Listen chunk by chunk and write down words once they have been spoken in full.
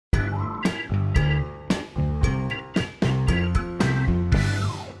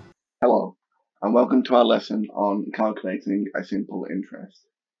and welcome to our lesson on calculating a simple interest.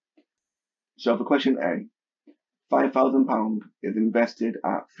 So for question A, £5,000 is invested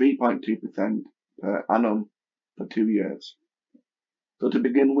at 3.2% per annum for 2 years. So to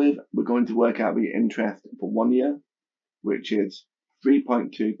begin with, we're going to work out the interest for 1 year, which is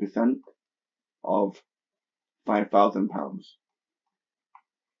 3.2% of £5,000.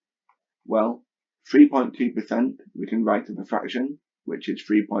 Well, 3.2% we can write as a fraction, which is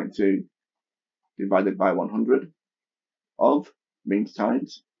 3.2 divided by 100. Of means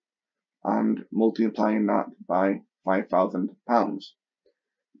times, and multiplying that by £5,000.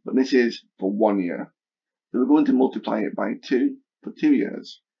 But this is for 1 year. So we're going to multiply it by 2 for 2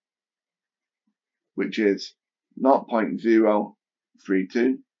 years, which is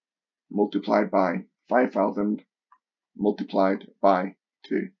 0.032 multiplied by 5,000 multiplied by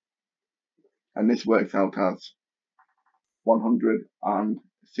 2. And this works out as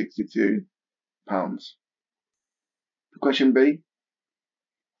 £162. For question B,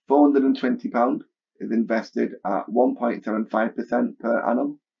 £420 is invested at 1.75% per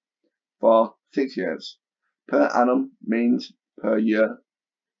annum for 6 years. Per annum means per year.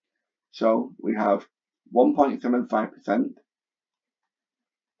 So we have 1.75%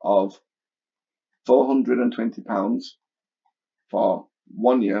 of £420 for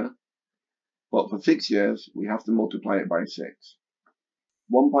 1 year, but for 6 years we have to multiply it by 6.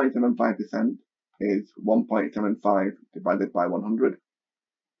 1.75% is 1.75 divided by 100,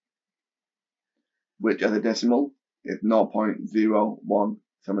 which as a decimal is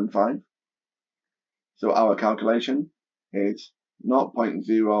 0.0175. So our calculation is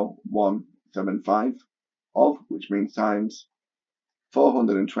 0.0175 of, which means times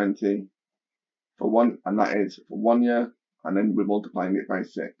 420 for 1, and that is for 1 year, and then we're multiplying it by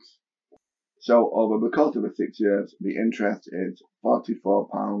 6. So over the course of the 6 years, the interest is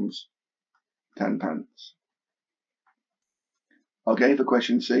 £44.10. Okay, for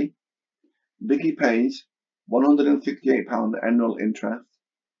question C, Vicky pays £168 annual interest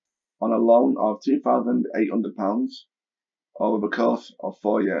on a loan of £2,800 over the course of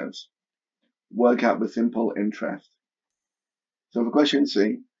 4 years. Work out the simple interest. So for question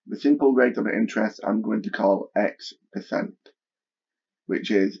C, the simple rate of interest I'm going to call X%,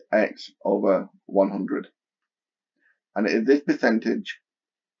 which is X over 100. And it is this percentage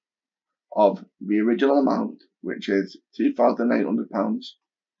of the original amount, which is £2,800.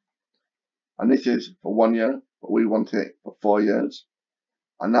 And this is for 1 year, but we want it for 4 years.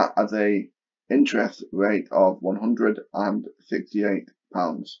 And that as a interest rate of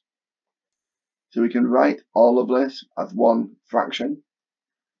 £168. So we can write all of this as one fraction.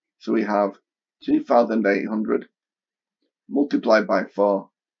 So we have 2,800 multiplied by 4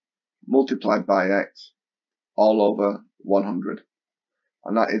 multiplied by x all over 100.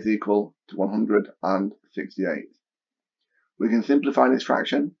 And that is equal to 168. We can simplify this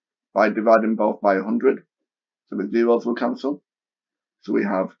fraction by dividing both by 100. So the zeros will cancel. So we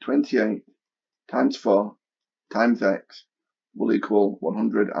have 28 times 4 times x will equal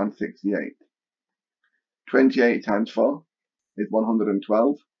 168. 28 times 4 is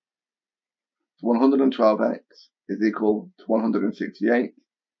 112. So 112x is equal to 168.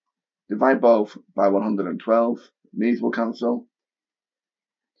 Divide both by 112. These will cancel.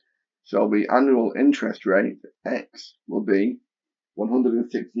 So the annual interest rate, x, will be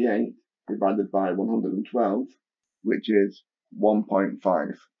 168 divided by 112, which is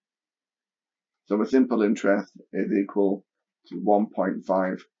 1.5. So the simple interest is equal to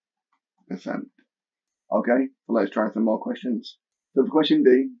 1.5%. Okay, so let's try some more questions. So for question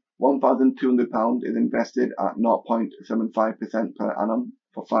D, £1,200 is invested at 0.75% per annum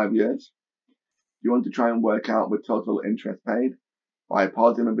for 5 years. You want to try and work out the total interest paid by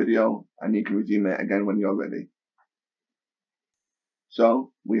pausing the video, and you can resume it again when you're ready.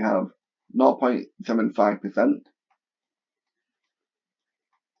 So we have 0.75%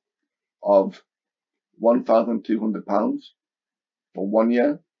 of £1,200 for 1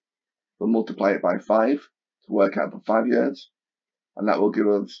 year. We'll multiply it by 5 to work out for 5 years, and that will give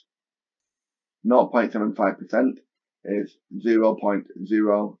us 0.75% is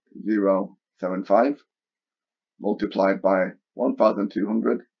 0.0075 multiplied by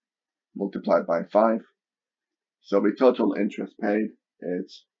 1,200 multiplied by 5. So the total interest paid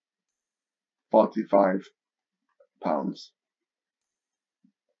is £45.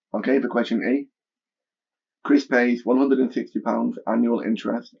 Okay, for question E, Chris pays £160 annual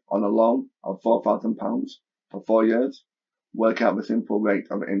interest on a loan of £4,000 for 4 years. Work out the simple rate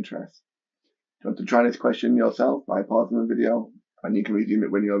of interest. You want to try this question yourself by pausing the video, and you can resume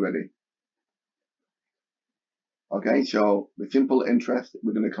it when you're ready. Okay, so the simple interest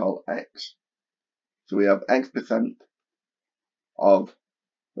we're going to call X. So we have X% of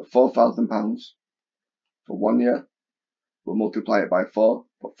the £4,000 for 1 year. We'll multiply it by 4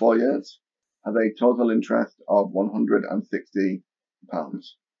 for 4 years, has a total interest of £160.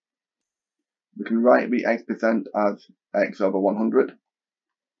 We can write the X% as X over 100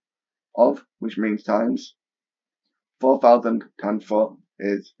 of, which means times. 4,000 times 4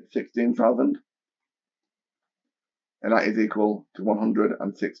 is 16,000, and that is equal to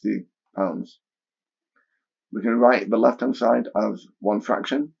 £160. We can write the left-hand side as one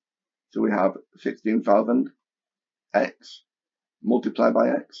fraction, so we have 16,000 x multiplied by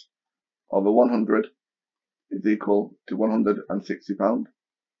x over 100 is equal to £160.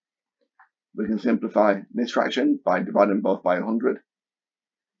 We can simplify this fraction by dividing both by 100.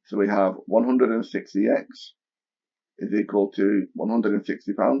 So we have 160x is equal to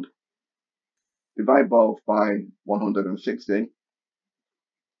 £160. Divide both by 160.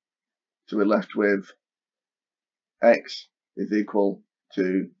 So we're left with x is equal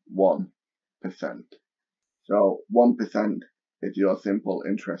to 1%. So 1% is your simple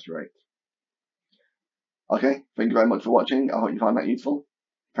interest rate. Okay, thank you very much for watching. I hope you found that useful.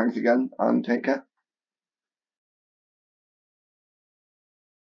 Thanks again and take care.